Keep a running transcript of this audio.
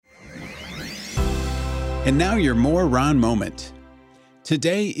And now your More Ron moment.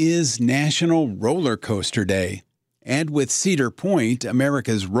 Today is National Roller Coaster Day. And with Cedar Point,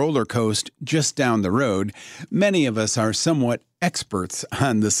 America's roller coaster just down the road, many of us are somewhat experts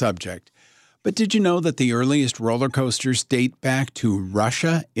on the subject. But did you know that the earliest roller coasters date back to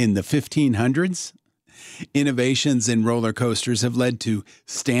Russia in the 1500s? Innovations in roller coasters have led to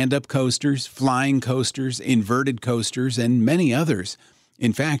stand-up coasters, flying coasters, inverted coasters, and many others.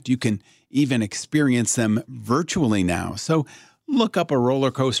 In fact, you can even experience them virtually now. So look up a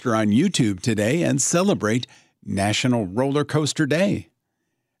roller coaster on YouTube today and celebrate National Roller Coaster Day.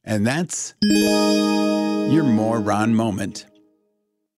 And that's your More Ron moment.